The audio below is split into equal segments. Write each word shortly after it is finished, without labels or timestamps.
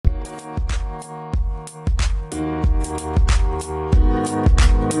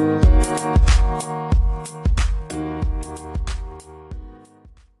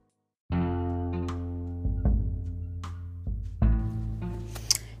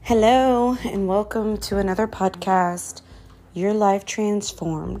Hello, and welcome to another podcast, Your Life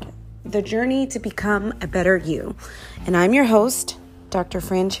Transformed, the journey to become a better you. And I'm your host, Dr.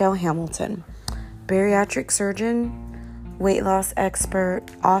 Franchelle Hamilton, bariatric surgeon, weight loss expert,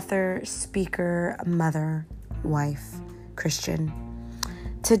 author, speaker, mother, wife, Christian.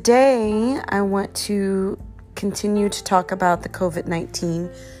 Today, I want to continue to talk about the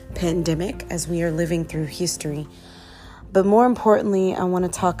COVID-19 pandemic as we are living through history. But more importantly, I want to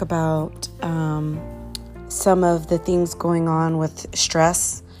talk about some of the things going on with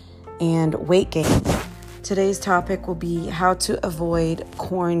stress and weight gain. Today's topic will be how to avoid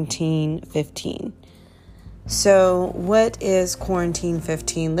quarantine 15. So what is quarantine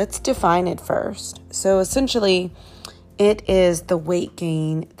 15? Let's define it first. So essentially, it is the weight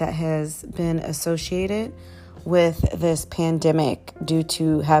gain that has been associated with this pandemic due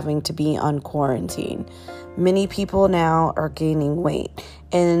to having to be on quarantine. Many people now are gaining weight,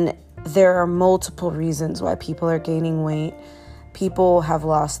 and there are multiple reasons why people are gaining weight. People have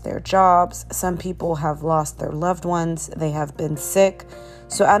lost their jobs. Some people have lost their loved ones. They have been sick.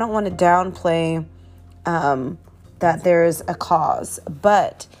 So I don't want to downplay that there's a cause.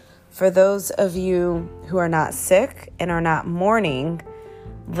 But for those of you who are not sick and are not mourning,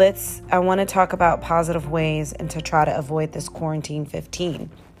 I want to talk about positive ways and to try to avoid this quarantine 15.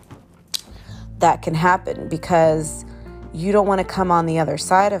 That can happen because you don't want to come on the other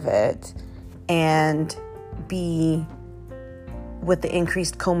side of it and be with the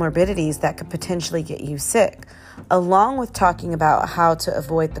increased comorbidities that could potentially get you sick. Along with talking about how to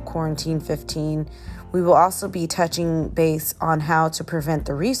avoid the quarantine 15, we will also be touching base on how to prevent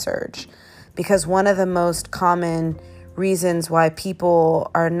the resurge, because one of the most common reasons why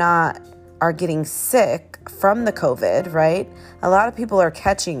people are getting sick from the COVID, right? A lot of people are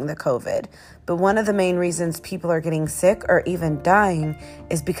catching the COVID, but one of the main reasons people are getting sick or even dying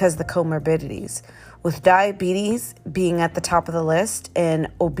is because of the comorbidities, with diabetes being at the top of the list and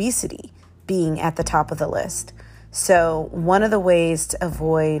obesity being at the top of the list. So one of the ways to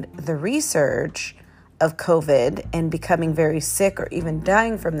avoid the resurge of COVID and becoming very sick or even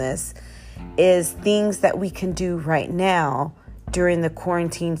dying from this is things that we can do right now during the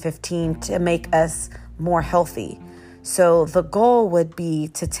quarantine 15 to make us more healthy. So the goal would be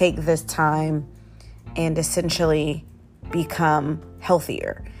to take this time and essentially become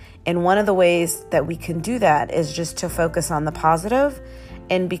healthier. And one of the ways that we can do that is just to focus on the positive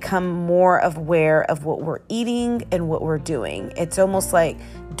and become more aware of what we're eating and what we're doing. It's almost like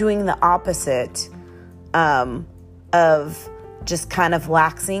doing the opposite of just kind of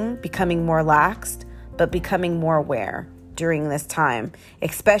laxing, becoming more laxed, but becoming more aware during this time,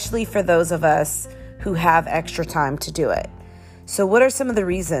 especially for those of us who have extra time to do it. So what are some of the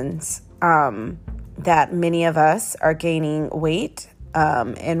reasons that many of us are gaining weight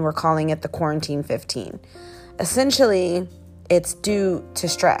and we're calling it the quarantine 15? Essentially, it's due to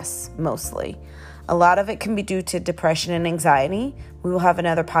stress mostly. A lot of it can be due to depression and anxiety. We will have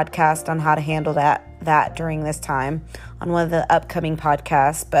another podcast on how to handle that during this time on one of the upcoming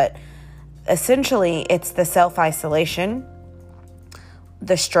podcasts. But essentially, it's the self-isolation,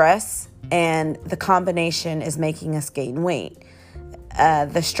 the stress, and the combination is making us gain weight.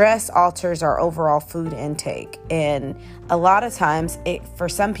 The stress alters our overall food intake. And a lot of times, for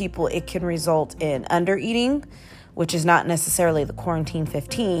some people, it can result in undereating, which is not necessarily the quarantine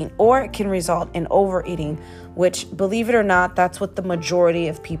 15, or it can result in overeating, which, believe it or not, that's what the majority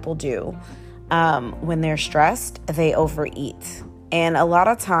of people do. When they're stressed, they overeat. And a lot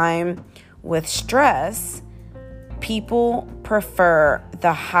of time with stress, people prefer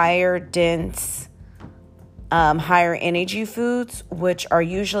the higher dense, higher energy foods, which are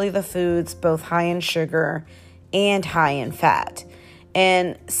usually the foods both high in sugar and high in fat.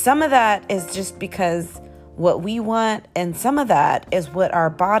 And some of that is just because what we want, and some of that is what our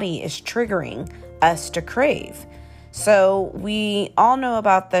body is triggering us to crave. So we all know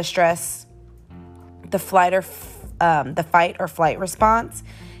about the stress, the fight or flight response.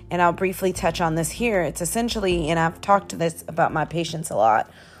 And I'll briefly touch on this here. It's essentially, and I've talked to this about my patients a lot,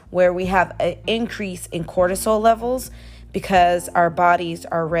 where we have an increase in cortisol levels because our bodies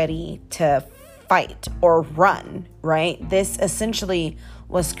are ready to fight or run, right? This essentially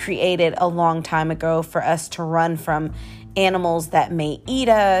was created a long time ago for us to run from animals that may eat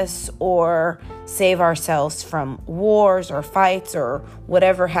us or save ourselves from wars or fights or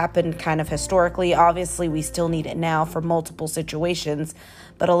whatever happened kind of historically. Obviously, we still need it now for multiple situations,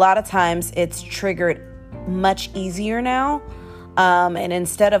 but a lot of times it's triggered much easier now. And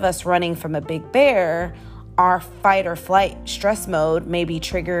instead of us running from a big bear, our fight or flight stress mode may be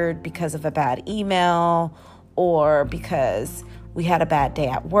triggered because of a bad email or because we had a bad day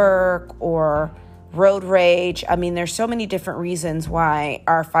at work or road rage. I mean, there's so many different reasons why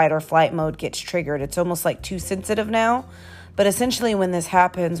our fight or flight mode gets triggered. It's almost like too sensitive now. But essentially when this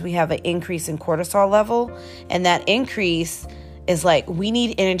happens, we have an increase in cortisol level. And that increase is like, we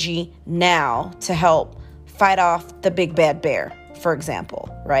need energy now to help fight off the big bad bear, for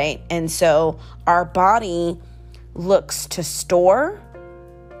example, right? And so our body looks to store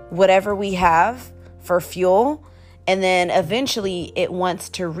whatever we have for fuel. And then eventually it wants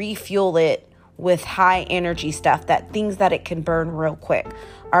to refuel it with high energy stuff, that things that it can burn real quick.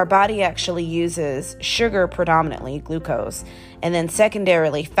 Our body actually uses sugar, predominantly glucose, and then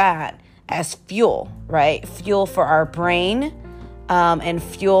secondarily fat as fuel, right? Fuel for our brain and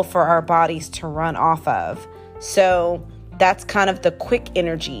fuel for our bodies to run off of. So that's kind of the quick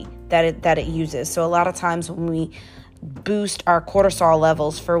energy that it uses. So a lot of times when we boost our cortisol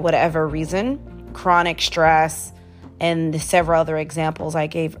levels for whatever reason, chronic stress, and the several other examples I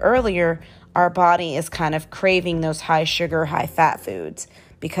gave earlier, our body is kind of craving those high sugar, high fat foods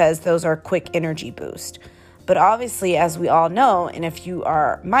because those are quick energy boost. But obviously, as we all know, and if you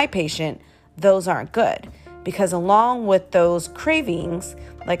are my patient, those aren't good because along with those cravings,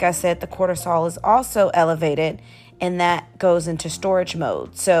 like I said, the cortisol is also elevated and that goes into storage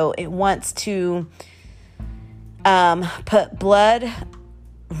mode. So it wants to put blood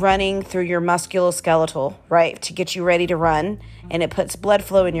running through your musculoskeletal, right, to get you ready to run. And it puts blood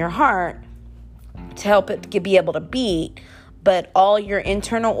flow in your heart to help it be able to beat. But all your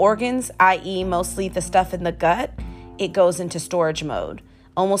internal organs, i.e. mostly the stuff in the gut, it goes into storage mode,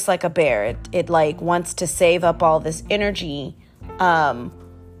 almost like a bear. It like wants to save up all this energy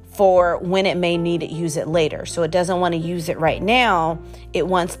for when it may need it, use it later. So it doesn't want to use it right now. It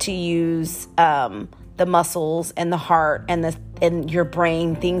wants to use the muscles and the heart and your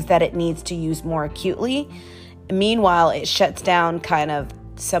brain, things that it needs to use more acutely. Meanwhile, it shuts down kind of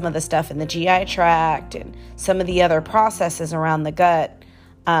some of the stuff in the GI tract and some of the other processes around the gut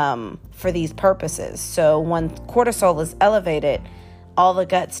for these purposes. So when cortisol is elevated, all the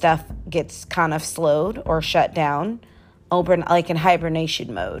gut stuff gets kind of slowed or shut down, like in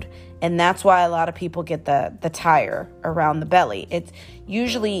hibernation mode. And that's why a lot of people get the tire around the belly. It's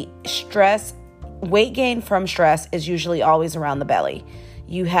usually stress. Weight gain from stress is usually always around the belly.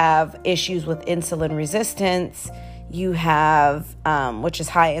 You have issues with insulin resistance. You have, which is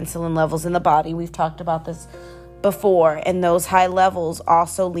high insulin levels in the body. We've talked about this before. And those high levels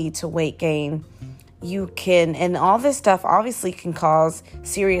also lead to weight gain. And all this stuff obviously can cause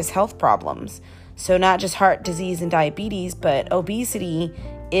serious health problems. So not just heart disease and diabetes, but obesity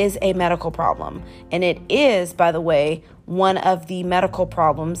is a medical problem. And it is, by the way, one of the medical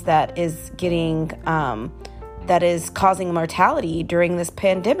problems that is causing mortality during this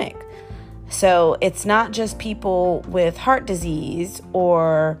pandemic. So it's not just people with heart disease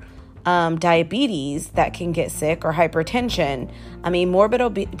or diabetes that can get sick or hypertension. I mean, morbid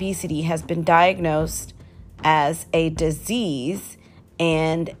obesity has been diagnosed as a disease,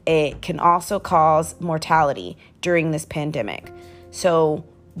 and it can also cause mortality during this pandemic. So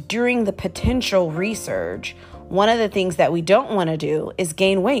during the potential resurge, one of the things that we don't want to do is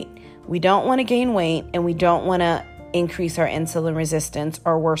gain weight. We don't want to gain weight, and we don't want to increase our insulin resistance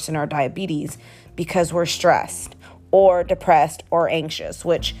or worsen our diabetes because we're stressed or depressed or anxious,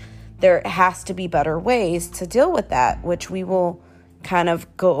 which there has to be better ways to deal with that, which we will kind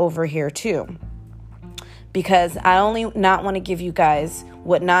of go over here too. Because I only not want to give you guys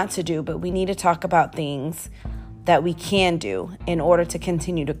what not to do, but we need to talk about things that we can do in order to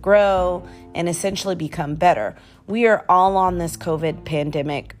continue to grow and essentially become better. We are all on this COVID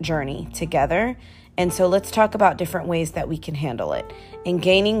pandemic journey together. And so let's talk about different ways that we can handle it. And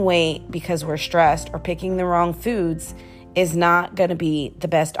gaining weight because we're stressed or picking the wrong foods is not going to be the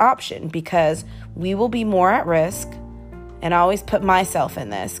best option because we will be more at risk. And I always put myself in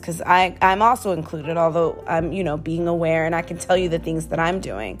this because I'm also included, although I'm, being aware and I can tell you the things that I'm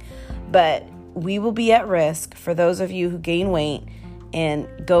doing. But we will be at risk for those of you who gain weight and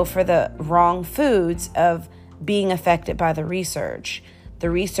go for the wrong foods of being affected by the resurge. The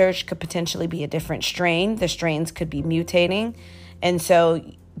resurge could potentially be a different strain. The strains could be mutating. And so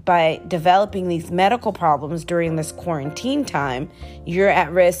by developing these medical problems during this quarantine time, you're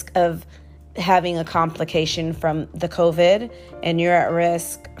at risk of having a complication from the COVID, and you're at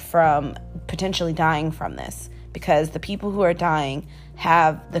risk from potentially dying from this because the people who are dying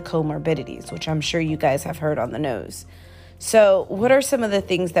have the comorbidities, which I'm sure you guys have heard on the news. So what are some of the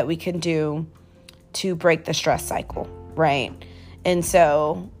things that we can do to break the stress cycle, right? And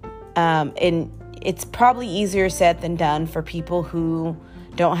so it's probably easier said than done for people who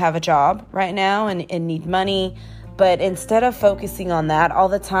don't have a job right now and need money. But instead of focusing on that all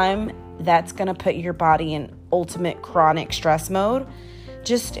the time, that's going to put your body in ultimate chronic stress mode.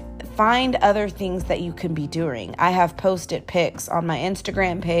 Just find other things that you can be doing. I have posted pics on my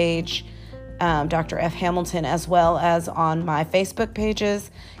Instagram page, Dr. F. Hamilton, as well as on my Facebook pages,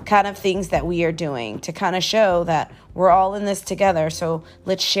 kind of things that we are doing to kind of show that we're all in this together. So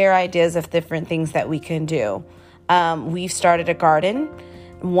let's share ideas of different things that we can do. We've started a garden.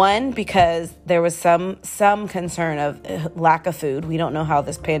 One, because there was some concern of lack of food. We don't know how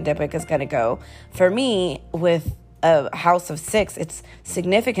this pandemic is going to go. For me, with a house of 6, it's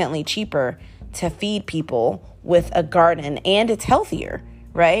significantly cheaper to feed people with a garden, and it's healthier,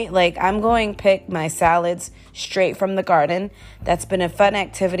 right? Like, I'm going to pick my salads straight from the garden. That's been a fun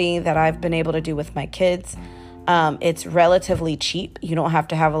activity that I've been able to do with my kids. It's relatively cheap. You don't have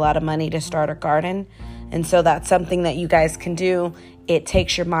to have a lot of money to start a garden. And so that's something that you guys can do. It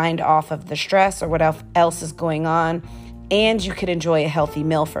takes your mind off of the stress or what else is going on, and you can enjoy a healthy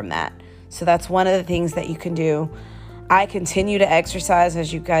meal from that. So that's one of the things that you can do. I continue to exercise.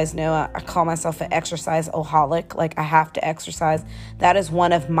 As you guys know, I call myself an exercise-oholic. Like, I have to exercise. That is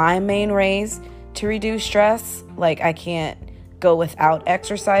one of my main ways to reduce stress. Like, I can't go without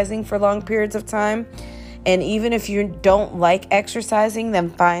exercising for long periods of time. And even if you don't like exercising,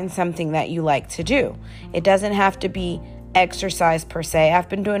 then find something that you like to do. It doesn't have to be exercise per se. I've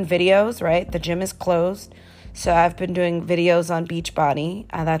been doing videos, right? The gym is closed. So I've been doing videos on Beachbody.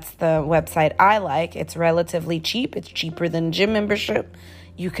 That's the website I like. It's relatively cheap. It's cheaper than gym membership.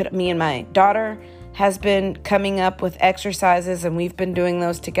 Me and my daughter has been coming up with exercises, and we've been doing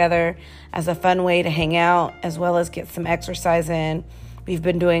those together as a fun way to hang out as well as get some exercise in. We've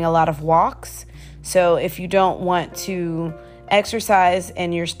been doing a lot of walks. So if you don't want to exercise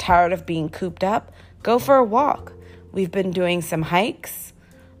and you're tired of being cooped up, go for a walk. We've been doing some hikes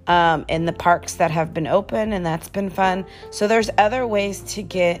in the parks that have been open, and that's been fun. So there's other ways to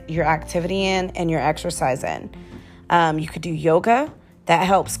get your activity in and your exercise in. You could do yoga. That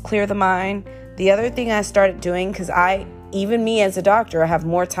helps clear the mind. The other thing I started doing, because even me as a doctor, I have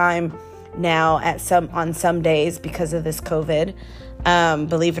more time now on some days because of this COVID,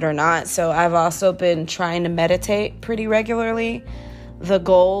 believe it or not. So I've also been trying to meditate pretty regularly. The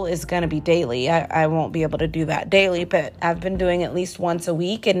goal is going to be daily. I won't be able to do that daily, but I've been doing at least once a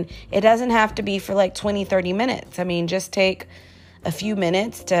week, and it doesn't have to be for like 20, 30 minutes. I mean, just take a few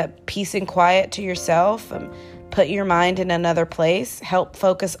minutes to peace and quiet to yourself, put your mind in another place, help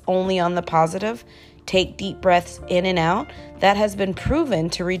focus only on the positive, take deep breaths in and out. That has been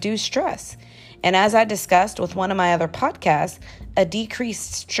proven to reduce stress. And as I discussed with one of my other podcasts, a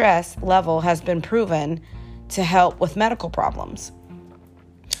decreased stress level has been proven to help with medical problems.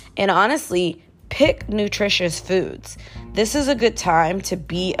 And honestly, pick nutritious foods. This is a good time to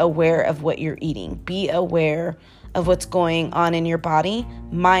be aware of what you're eating. Be aware of what's going on in your body.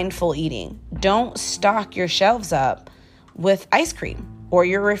 Mindful eating. Don't stock your shelves up with ice cream or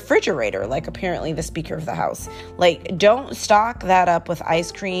your refrigerator, like apparently the Speaker of the House. Like, don't stock that up with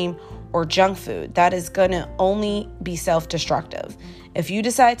ice cream or junk food. That is going to only be self-destructive. If you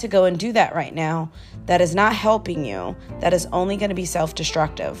decide to go and do that right now, that is not helping you. That is only going to be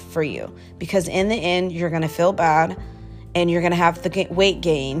self-destructive for you, because in the end, you're going to feel bad and you're going to have the weight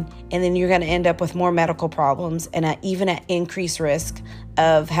gain, and then you're going to end up with more medical problems and even at increased risk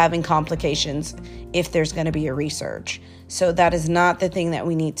of having complications if there's going to be a resurge. So that is not the thing that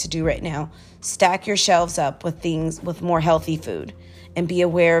we need to do right now. Stack your shelves up with things with more healthy food, and be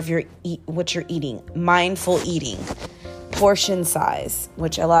aware of what you're eating. Mindful eating. Portion size,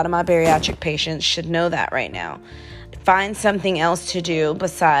 which a lot of my bariatric patients should know that right now. Find something else to do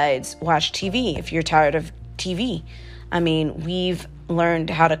besides watch TV if you're tired of TV. I mean, we've learned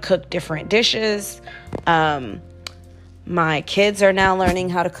how to cook different dishes. My kids are now learning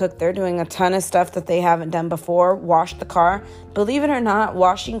how to cook. They're doing a ton of stuff that they haven't done before. Wash the car. Believe it or not,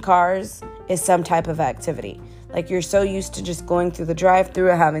 washing cars is some type of activity. Like, you're so used to just going through the drive-thru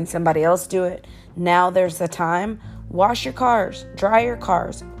or having somebody else do it. Now there's the time. Wash your cars, dry your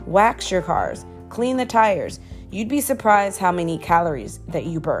cars, wax your cars, clean the tires. You'd be surprised how many calories that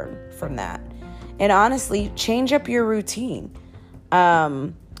you burn from that. And honestly, change up your routine.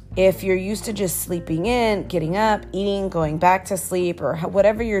 If you're used to just sleeping in, getting up, eating, going back to sleep, or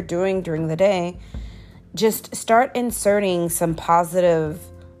whatever you're doing during the day, just start inserting some positive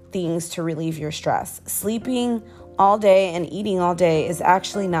things to relieve your stress. Sleeping all day and eating all day is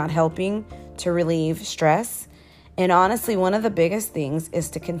actually not helping to relieve stress. And honestly, one of the biggest things is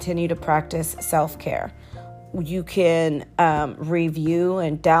to continue to practice self-care. You can review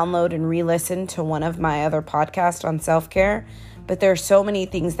and download and re-listen to one of my other podcasts on self-care. But there are so many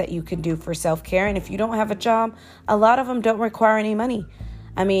things that you can do for self-care. And if you don't have a job, a lot of them don't require any money.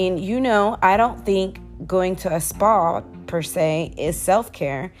 I mean, I don't think going to a spa per se is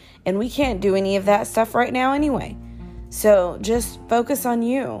self-care, and we can't do any of that stuff right now anyway. So just focus on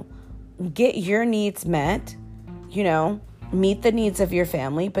you. Get your needs met, meet the needs of your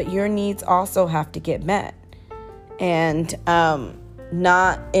family, but your needs also have to get met, and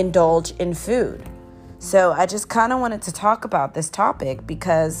not indulge in food. So I just kind of wanted to talk about this topic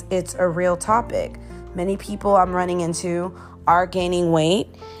because it's a real topic. Many people I'm running into are gaining weight,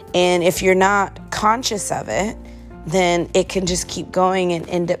 and if you're not conscious of it, then it can just keep going and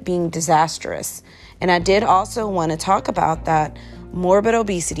end up being disastrous. And I did also want to talk about that morbid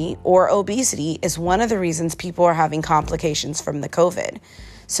obesity or obesity is one of the reasons people are having complications from the COVID.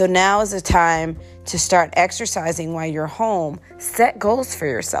 So now is the time to start exercising while you're home. Set goals for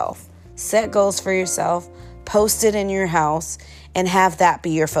yourself. Post it in your house and have that be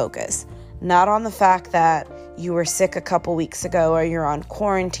your focus. Not on the fact that you were sick a couple weeks ago or you're on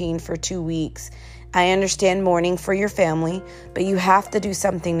quarantine for 2 weeks. I understand mourning for your family, but you have to do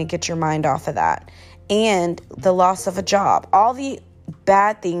something to get your mind off of that. And the loss of a job, all the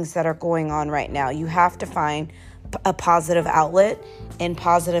bad things that are going on right now, you have to find a positive outlet and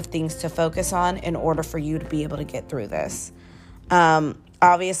positive things to focus on in order for you to be able to get through this.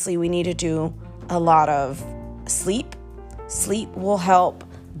 Obviously, we need to do a lot of sleep. Sleep will help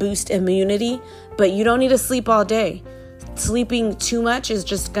boost immunity, but you don't need to sleep all day. Sleeping too much is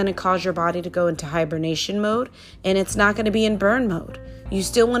just going to cause your body to go into hibernation mode, and it's not going to be in burn mode. You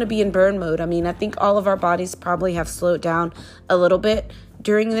still want to be in burn mode. I mean, I think all of our bodies probably have slowed down a little bit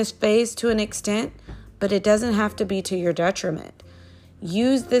during this phase to an extent, but it doesn't have to be to your detriment.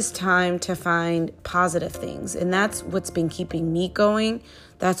 Use this time to find positive things, and that's what's been keeping me going.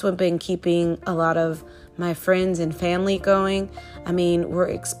 That's what's been keeping a lot of my friends and family going. I mean, we're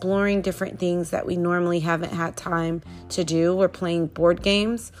exploring different things that we normally haven't had time to do. We're playing board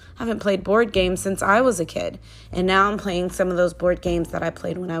games. I haven't played board games since I was a kid. And now I'm playing some of those board games that I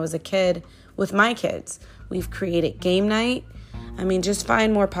played when I was a kid with my kids. We've created game night. I mean, just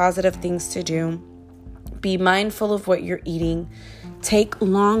find more positive things to do. Be mindful of what you're eating. Take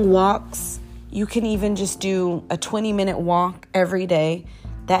long walks. You can even just do a 20-minute walk every day.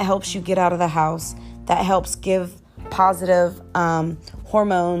 That helps you get out of the house. That helps give positive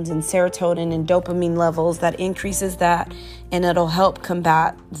hormones and serotonin and dopamine levels. That increases that, and it'll help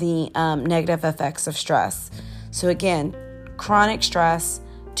combat the negative effects of stress. So again, chronic stress,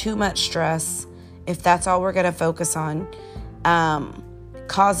 too much stress, if that's all we're going to focus on,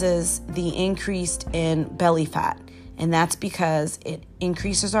 causes the increase in belly fat. And that's because it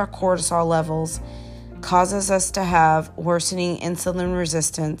increases our cortisol levels, causes us to have worsening insulin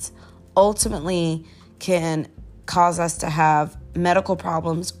resistance, ultimately can cause us to have medical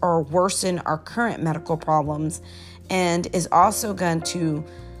problems or worsen our current medical problems, and is also going to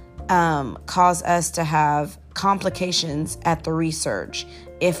cause us to have complications at the resurge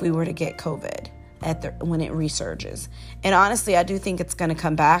if we were to get COVID when it resurges. And honestly, I do think it's going to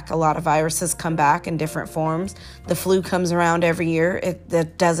come back. A lot of viruses come back in different forms. The flu comes around every year.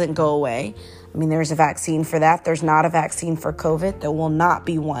 It doesn't go away. I mean, there's a vaccine for that. There's not a vaccine for COVID. There will not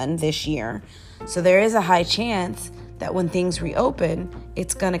be one this year. So there is a high chance that when things reopen,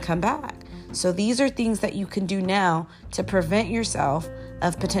 it's going to come back. So these are things that you can do now to prevent yourself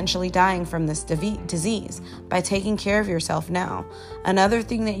of potentially dying from this disease by taking care of yourself now. Another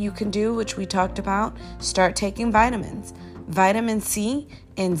thing that you can do, which we talked about, start taking vitamins. Vitamin C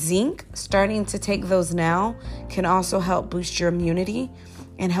and zinc, starting to take those now, can also help boost your immunity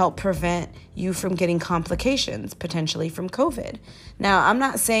and help prevent you from getting complications, potentially from COVID. Now, I'm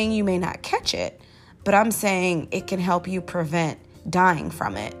not saying you may not catch it, but I'm saying it can help you prevent dying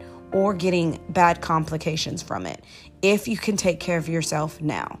from it or getting bad complications from it if you can take care of yourself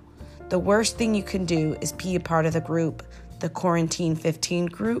now. The worst thing you can do is be a part of the group, the Quarantine 15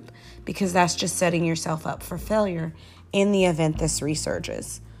 group, because that's just setting yourself up for failure in the event this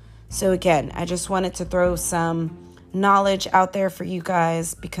resurges. So again, I just wanted to throw some knowledge out there for you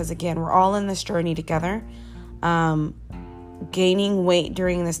guys because, again, we're all in this journey together. Gaining weight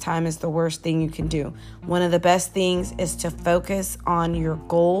during this time is the worst thing you can do. One of the best things is to focus on your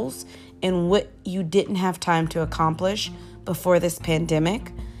goals and what you didn't have time to accomplish before this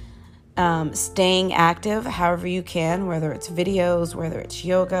pandemic. Staying active however you can, whether it's videos, whether it's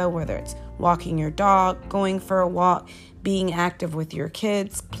yoga, whether it's walking your dog, going for a walk, being active with your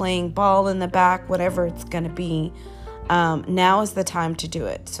kids, playing ball in the back, whatever it's going to be. Now is the time to do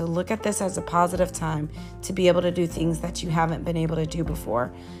it. So look at this as a positive time to be able to do things that you haven't been able to do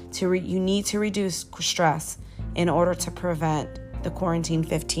before. You need to reduce stress. in order to prevent the quarantine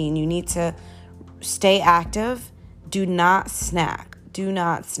 15. You need to stay active. Do not snack. Do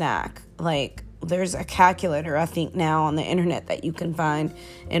not snack. Like, there's a calculator, I think, now on the internet that you can find.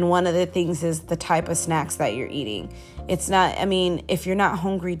 And one of the things is the type of snacks that you're eating. It's not, I mean, if you're not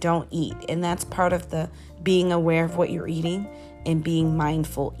hungry, don't eat. And that's part of the being aware of what you're eating and being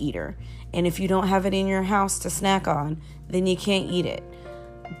mindful eater. And if you don't have it in your house to snack on, then you can't eat it.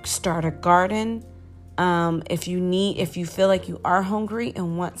 Start a garden. If you feel like you are hungry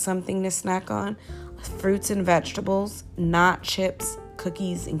and want something to snack on, fruits and vegetables, not chips,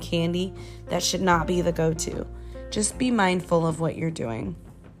 cookies, and candy. That should not be the go-to. Just be mindful of what you're doing.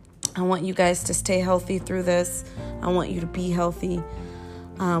 I want you guys to stay healthy through this. I want you to be healthy.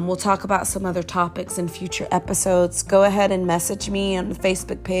 We'll talk about some other topics in future episodes. Go ahead and message me on the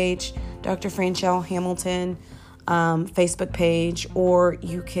Facebook page, Dr. Franchelle Hamilton Facebook page, or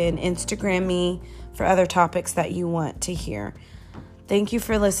you can Instagram me for other topics that you want to hear. Thank you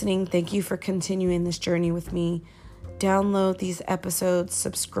for listening. Thank you for continuing this journey with me. Download these episodes,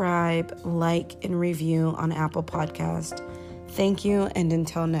 subscribe, like, and review on Apple Podcast. Thank you, and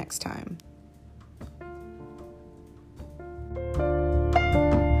until next time.